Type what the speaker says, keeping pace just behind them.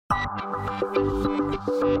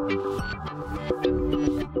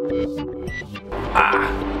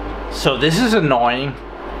So this is annoying.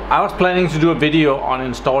 I was planning to do a video on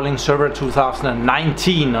installing Server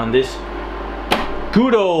 2019 on this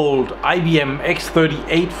good old IBM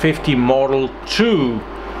x3850 Model 2,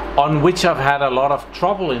 on which I've had a lot of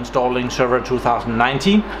trouble installing Server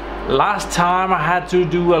 2019. Last time I had to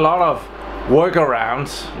do a lot of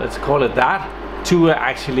workarounds, let's call it that, to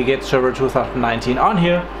actually get Server 2019 on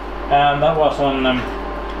here, and that was on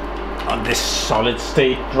this solid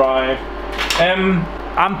state drive.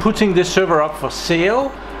 I'm putting this server up for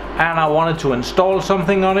sale, and I wanted to install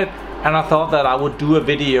something on it, and I thought that I would do a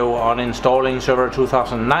video on installing Server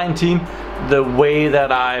 2019 the way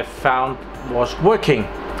that I found was working.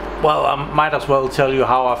 Well, I might as well tell you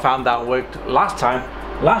how I found that worked last time.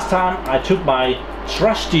 Last time I took my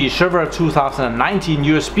trusty Server 2019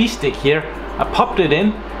 USB stick here, I popped it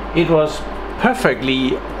in, it was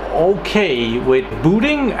perfectly okay with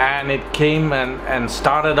booting, and it came and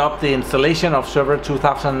started up the installation of Server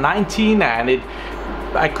 2019, and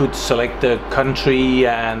I could select the country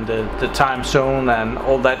and the time zone and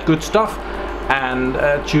all that good stuff, and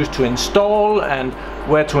choose to install and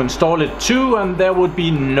where to install it to, and there would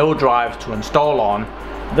be no drive to install on.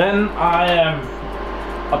 Then I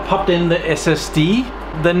popped in the SSD,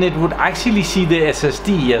 then it would actually see the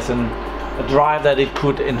SSD as a drive that it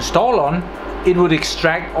could install on. It would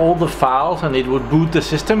extract all the files and it would boot the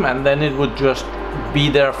system, and then it would just be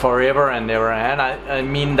there forever and ever. And I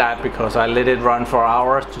mean that because I let it run for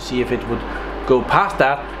hours to see if it would go past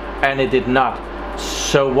that, and it did not.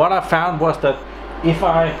 So what I found was that if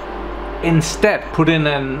I instead put in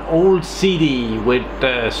an old CD with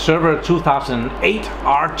Server 2008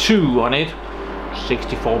 R2 on it,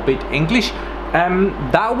 64-bit English,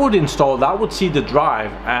 that would install, that would see the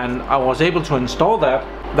drive, and I was able to install that.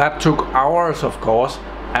 That took hours, of course,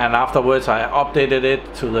 and afterwards I updated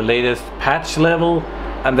it to the latest patch level,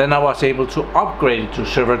 and then I was able to upgrade it to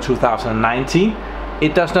Server 2019.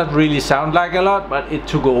 It does not really sound like a lot, but it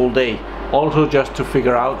took all day. Also, just to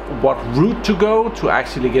figure out what route to go to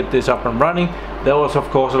actually get this up and running. There was, of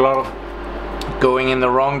course, a lot of going in the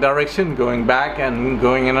wrong direction, going back and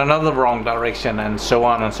going in another wrong direction, and so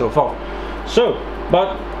on and so forth. So,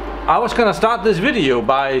 but I was gonna start this video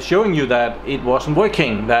by showing you that it wasn't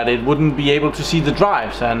working, that it wouldn't be able to see the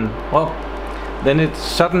drives, and well, then it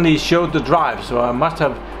suddenly showed the drive, so I must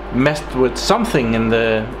have messed with something in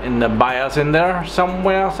the BIOS in there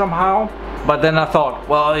somewhere, somehow. But then I thought,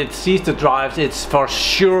 well, it sees the drives, it's for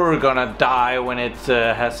sure gonna die when it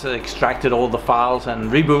has extracted all the files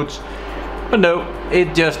and reboots. But no,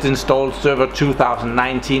 it just installed Server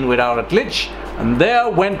 2019 without a glitch, and there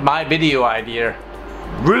went my video idea.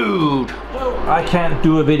 Rude! So I can't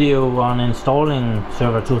do a video on installing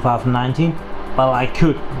Server 2019. Well, I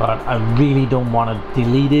could, but I really don't want to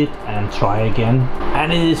delete it and try again.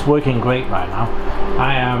 And it is working great right now.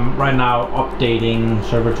 I am right now updating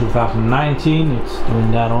Server 2019. It's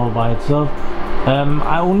doing that all by itself.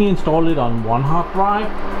 I only installed it on one hard drive.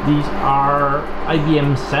 These are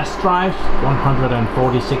IBM SAS drives,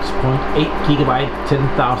 146.8 GB,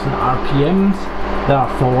 10,000 RPMs. There are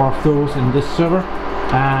 4 of those in this server.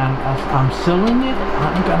 And as I'm selling it,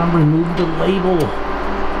 I'm gonna remove the label.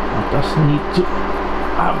 It doesn't need to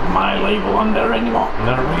have my label on there anymore.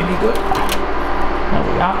 They're really good. There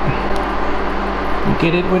we are. You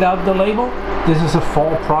get it without the label. This is a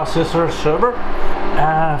 4-processor server.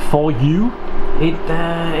 4U.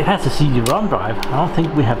 It has a CD-ROM drive. I don't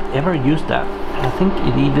think we have ever used that. I think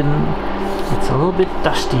it's a little bit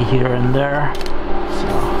dusty here and there. So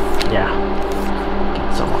yeah,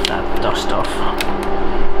 get some of that dust off.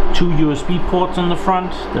 2 USB ports on the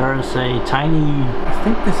front. There is a tiny, I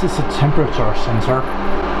think this is a temperature sensor,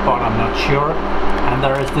 but I'm not sure. And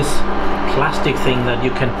there is this plastic thing that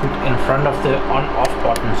you can put in front of the on-off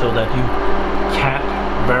button so that you can't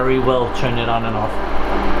very well turn it on and off,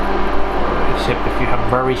 except if you have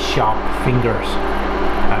very sharp fingers.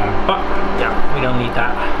 But yeah, we don't need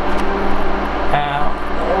that.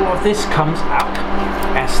 All of this comes out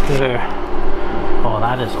as the, oh,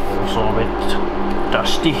 that is also a bit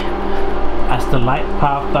dusty, as the light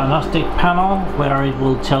path diagnostic panel, where it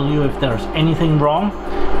will tell you if there's anything wrong.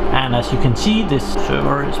 And as you can see, this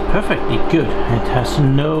server is perfectly good. It has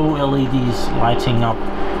no LEDs lighting up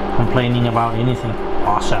complaining about anything.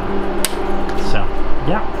 Awesome. So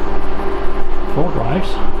yeah, 4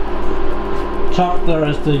 drives. Top there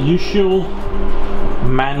is the usual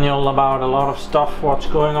manual about a lot of stuff, what's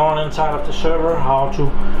going on inside of the server, how to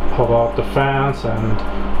pop out the fans and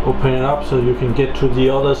open it up so you can get to the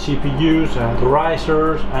other CPUs and the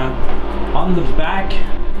risers. And on the back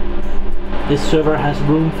This server has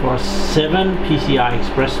room for 7 PCI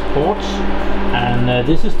Express ports, and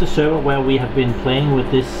this is the server where we have been playing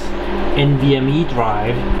with this NVMe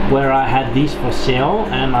drive, where I had these for sale.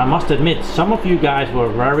 And I must admit, some of you guys were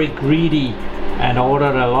very greedy and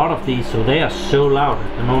ordered a lot of these, so they are so loud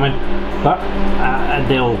at the moment, but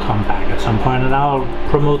they'll come back at some point and I'll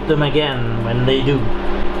promote them again when they do.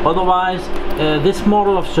 Otherwise, this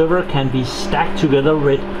model of server can be stacked together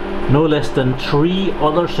with no less than 3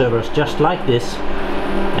 other servers just like this.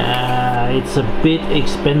 It's a bit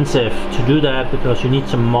expensive to do that because you need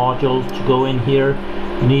some modules to go in here.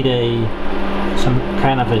 You need some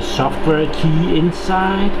kind of a software key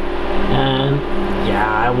inside, and yeah,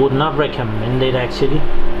 I would not recommend it actually.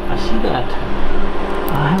 I see that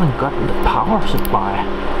I haven't gotten the power supply.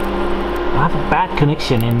 I have a bad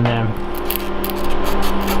connection in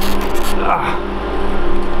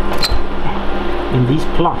these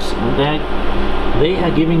plugs. They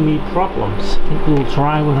are giving me problems. I think we'll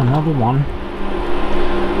try with another one.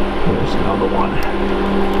 Here's another one.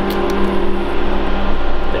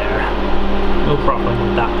 There. No problem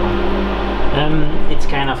with that one. It's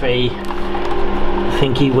kind of a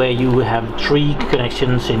thingy where you have 3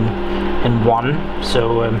 connections in one.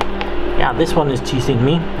 So yeah, this one is teasing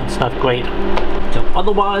me. It's not great. So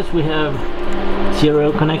otherwise we have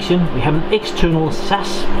 0 connection. We have an external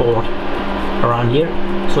SAS port around here.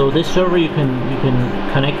 So this server you can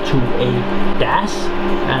connect to a DAS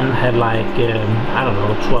and have like I don't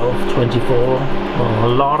know, 12, 24, a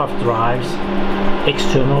lot of drives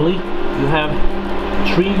externally. You have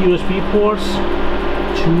 3 USB ports,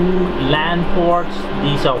 2 LAN ports.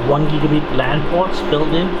 These are 1 gigabit LAN ports built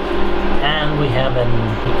in, and we have an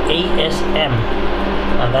ASM,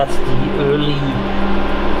 and that's the early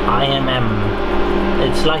IMM.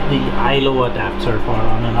 It's like the ILO adapter for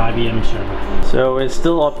on an IBM server. So it's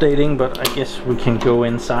still updating, but I guess we can go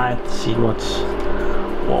inside to see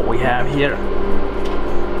what we have here.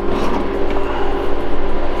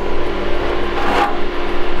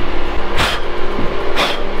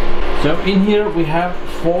 So in here we have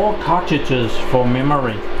 4 cartridges for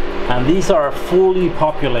memory, and these are fully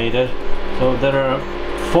populated. So there are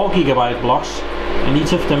 4 gigabyte blocks, and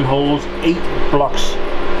each of them holds 8 blocks.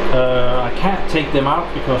 I can't take them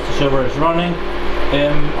out because the server is running.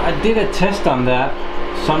 I did a test on that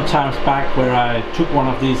sometimes back where I took one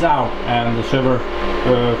of these out and the server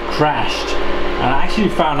crashed, and I actually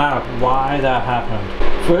found out why that happened.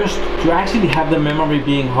 First, to actually have the memory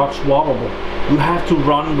being hot swappable, you have to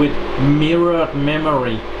run with mirrored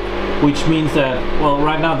memory, which means that, well,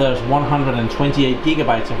 right now there's 128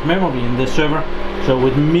 gigabytes of memory in this server. So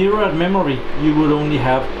with mirrored memory you would only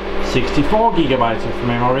have 64 gigabytes of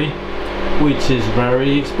memory, which is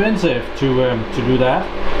very expensive to do that.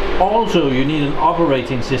 Also, you need an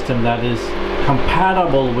operating system that is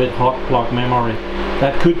compatible with hot plug memory.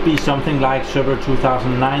 That could be something like Server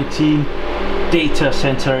 2019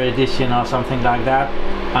 Datacenter edition or something like that.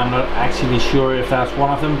 I'm not actually sure if that's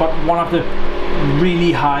one of them, but one of the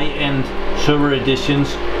really high-end server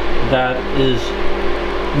editions that is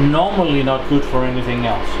normally not good for anything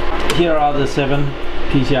else. Here are the 7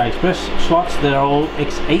 PCI Express slots. They're all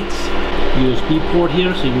X8s. USB port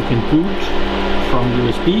here, so you can boot from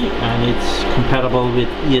USB, and it's compatible with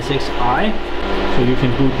ESXi. So you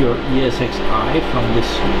can boot your ESXi from this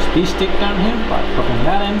USB stick down here by plugging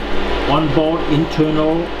that in. Onboard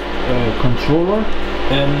internal controller.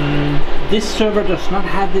 This server does not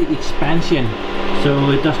have the expansion,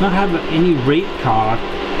 so it does not have any RAID card.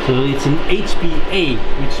 So it's an HBA,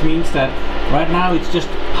 which means that right now it's just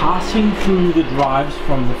passing through the drives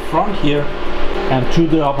from the front here and to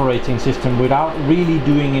the operating system without really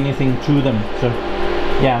doing anything to them. So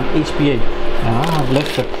yeah, an HBA. And I have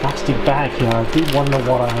left a plastic bag here. I do wonder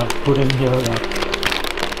what I have put in here.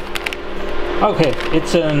 Okay,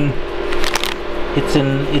 it's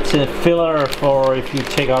a filler for if you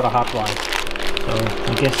take out a hard drive. So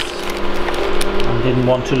I guess I didn't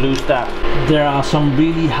want to lose that. There are some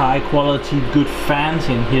really high quality good fans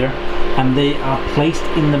in here, and they are placed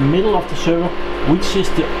in the middle of the server, which is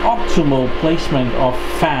the optimal placement of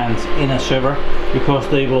fans in a server, because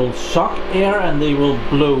they will suck air and they will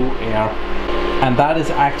blow air, and that is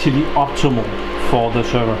actually optimal for the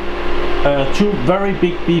server. 2 very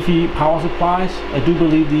big beefy power supplies. I do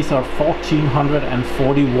believe these are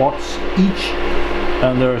 1440 watts each,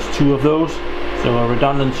 and there's 2 of those, so a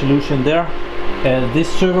redundant solution there. This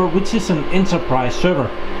server, which is an enterprise server,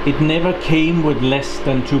 it never came with less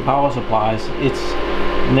than 2 power supplies. It's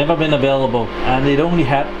never been available, and it only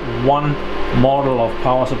had 1 model of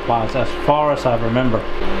power supplies as far as I remember.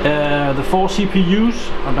 The 4 CPUs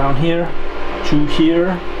are down here, 2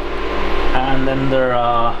 here, and then there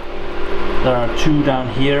are There are two down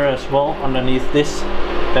here as well underneath this.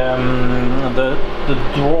 The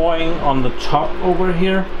drawing on the top over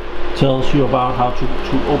here tells you about how to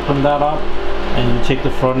open that up, and you take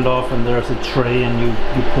the front off and there's a tray and you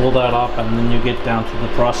pull that up and then you get down to the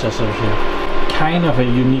processor here. Kind of a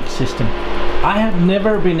unique system. I have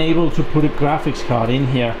never been able to put a graphics card in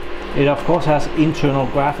here. It of course has internal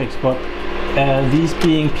graphics, but these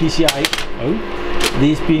being PCI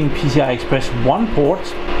Express 1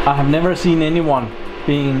 ports, I have never seen anyone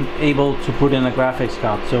being able to put in a graphics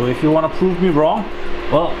card. So if you want to prove me wrong,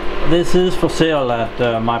 well, this is for sale at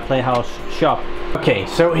my PlayHouse shop. Okay,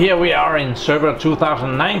 so here we are in server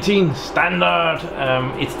 2019 standard.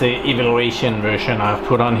 It's the evaluation version I've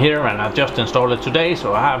put on here, and I just installed it today,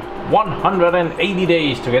 so I have 180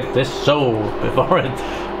 days to get this sold before it,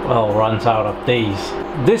 well, runs out of days.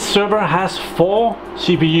 This server has 4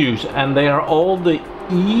 CPUs, and they are all the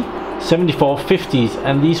E7450s,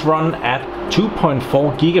 and these run at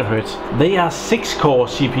 2.4 GHz. They are 6-core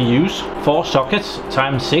CPUs, 4 sockets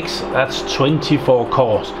times 6, that's 24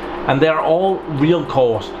 cores. And they are all real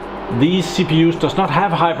cores. These CPUs does not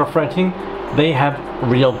have hyperthreading, they have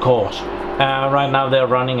real cores. Right now they're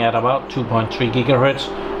running at about 2.3 GHz,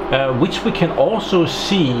 which we can also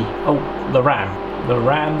see. Oh, the RAM.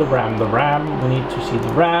 We need to see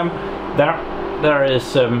the RAM. There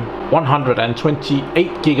is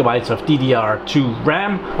 128 gigabytes of DDR2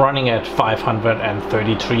 RAM running at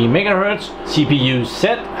 533 megahertz. CPU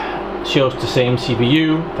set shows the same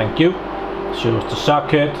CPU. Thank you. Shows the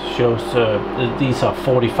socket, shows these are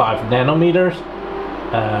 45 nanometers,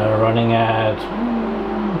 running at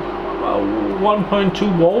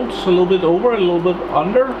 1.2 volts, a little bit over, a little bit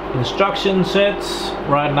under. Instruction sets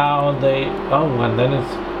right now, and then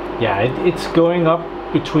it's going up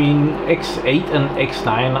between X8 and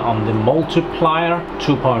X9 on the multiplier,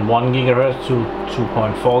 2.1 gigahertz to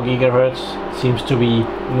 2.4 gigahertz. Seems to be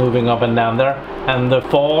moving up and down there. And the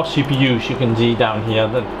 4 CPUs you can see down here,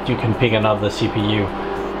 that you can pick another CPU.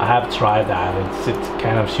 I have tried that. It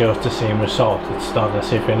kind of shows the same result. It's not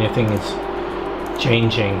as if anything is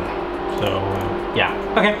changing. So yeah.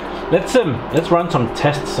 Okay, let's run some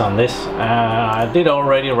tests on this. I did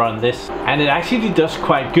already run this, and it actually does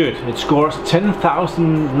quite good. It scores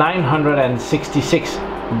 10,966.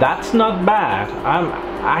 That's not bad. I'm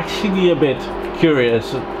actually a bit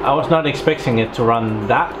curious. I was not expecting it to run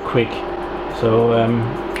that quick. So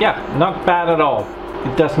yeah, not bad at all.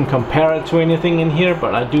 It doesn't compare it to anything in here,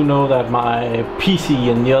 but I do know that my PC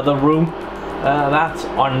in the other room, that's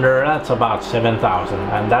about 7,000,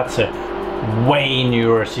 and that's a way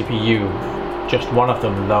newer CPU. Just one of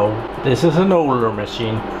them though. This is an older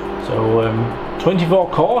machine. So 24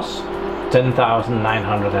 cores,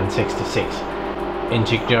 10,966.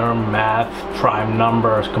 Integer, math, prime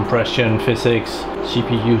numbers, compression, physics,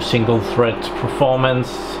 CPU single thread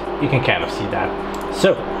performance. You can kind of see that.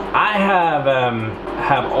 So I have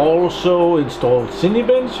also installed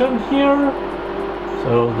Cinebench on here.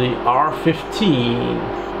 So the R15.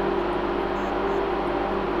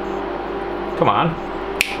 Come on,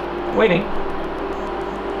 waiting.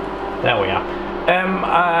 There we are.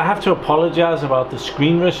 I have to apologize about the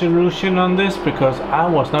screen resolution on this, because I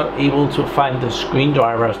was not able to find the screen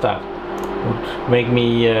drivers that would make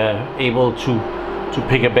me able to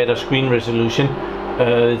pick a better screen resolution.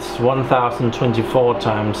 It's 1024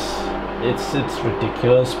 times. It's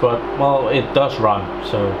ridiculous, but well, it does run.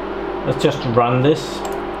 So let's just run this,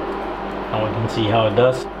 and we can see how it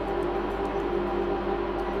does.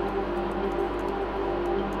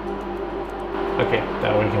 Okay,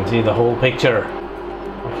 there we can see the whole picture.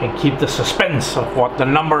 We can keep the suspense of what the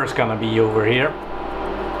number is gonna be over here.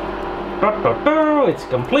 It's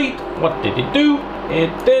complete. What did it do?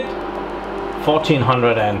 It did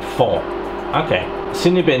 1404. Okay,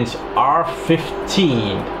 Cinebench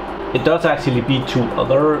R15. It does actually beat 2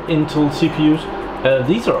 other Intel CPUs.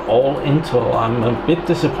 These are all Intel. I'm a bit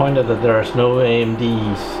disappointed that there's no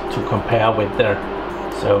AMDs to compare with there.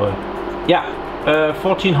 So yeah,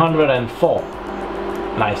 1404.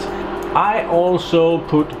 Nice. I also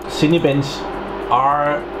put Cinebench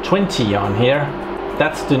R20 on here.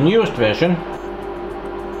 That's the newest version.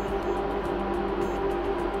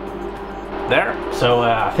 There. So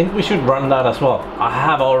I think we should run that as well. I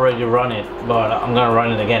have already run it, but I'm gonna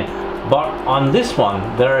run it again. But on this one,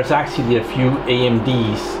 there's actually a few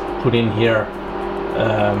AMDs put in here.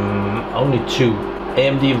 Only 2.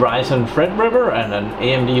 AMD Ryzen Threadripper and an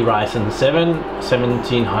AMD Ryzen 7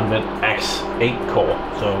 1700X 8-core.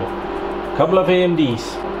 So a couple of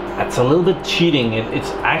AMDs. That's a little bit cheating.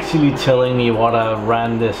 It's actually telling me what I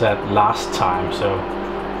ran this at last time. So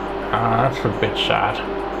that's a bit sad.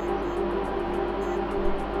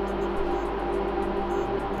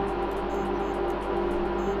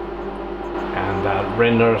 and that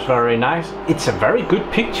renders very nice. It's a very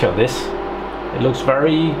good picture, this. It looks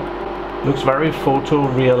very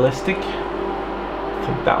photorealistic. I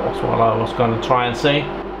think that was what I was going to try and say.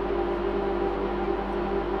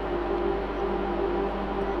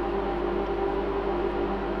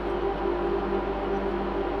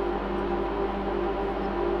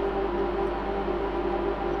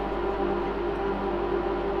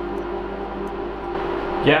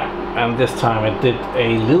 Yeah, and this time it did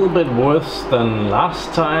a little bit worse than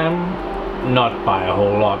last time. Not by a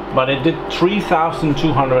whole lot, but it did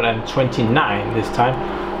 3,229 this time.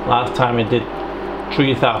 Last time it did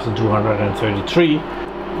 3,233,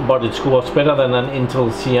 but it scores better than an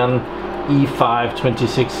Intel Xeon E5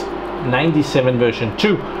 2697 version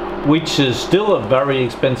 2, which is still a very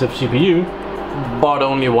expensive CPU, but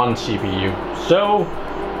only one CPU.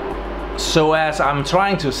 So as I'm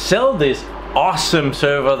trying to sell this awesome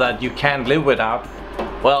server that you can't live without,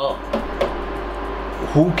 well,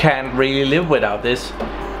 who can't really live without this?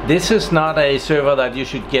 This is not a server that you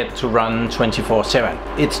should get to run 24/7.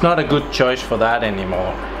 It's not a good choice for that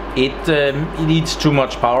anymore. It needs too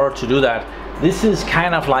much power to do that. This is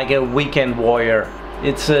kind of like a weekend warrior.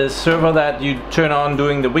 It's a server that you turn on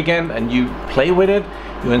during the weekend and you play with it.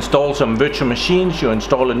 You install some virtual machines, you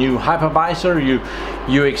install a new hypervisor,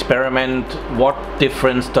 you experiment what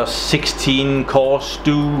difference does 16 cores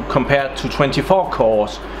do compared to 24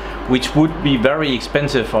 cores, which would be very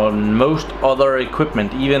expensive on most other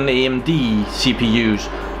equipment, even AMD CPUs.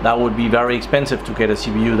 That would be very expensive to get a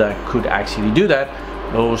CPU that could actually do that.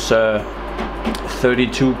 Those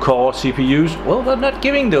 32 core CPUs, well, they're not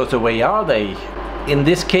giving those away, are they? In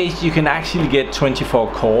this case, you can actually get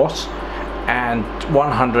 24 cores and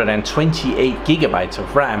 128 gigabytes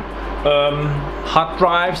of RAM. Hard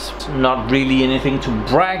drives, not really anything to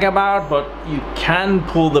brag about, but you can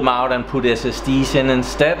pull them out and put SSDs in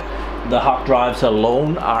instead. The hard drives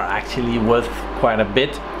alone are actually worth quite a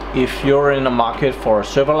bit. If you're in a market for a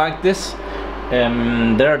server like this,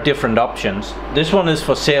 there are different options. This one is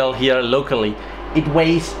for sale here locally. It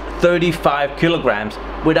weighs 35 kilograms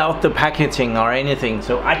without the packaging or anything,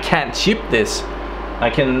 so I can't ship this.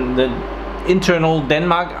 The internal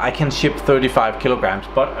Denmark, I can ship 35 kilograms,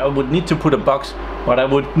 but I would need to put it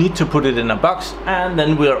in a box, and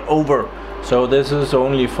then we're over. So this is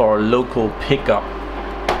only for local pickup.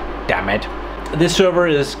 Damn it. This server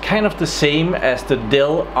is kind of the same as the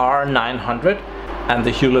Dell R900 and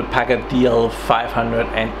the Hewlett-Packard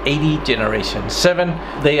DL580 generation 7.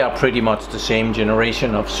 They are pretty much the same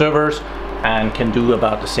generation of servers and can do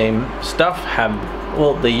about the same stuff.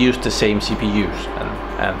 Well, they use the same CPUs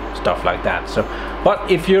and stuff like that. So, but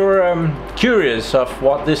if you're curious of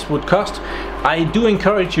what this would cost, I do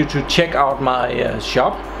encourage you to check out my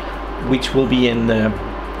shop, which will be in the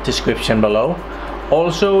description below.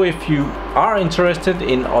 Also, if you are interested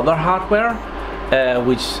in other hardware,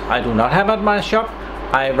 which I do not have at my shop,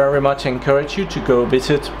 I very much encourage you to go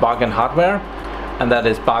visit Bargain Hardware, and that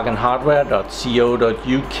is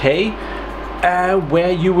bargainhardware.co.uk,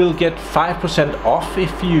 where you will get 5% off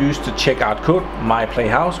if you use the checkout code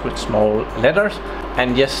MyPlayHouse with small letters.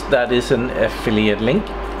 And yes, that is an affiliate link.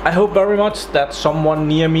 I hope very much that someone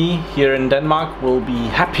near me here in Denmark will be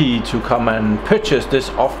happy to come and purchase this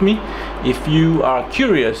off me. If you are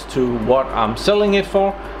curious to what I'm selling it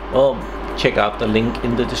for, well, check out the link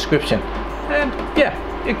in the description. And yeah,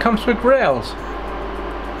 it comes with rails.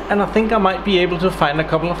 And I think I might be able to find a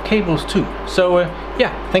couple of cables too. So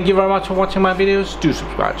yeah, thank you very much for watching my videos. Do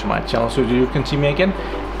subscribe to my channel so you can see me again.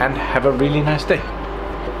 And have a really nice day.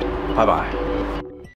 Bye bye.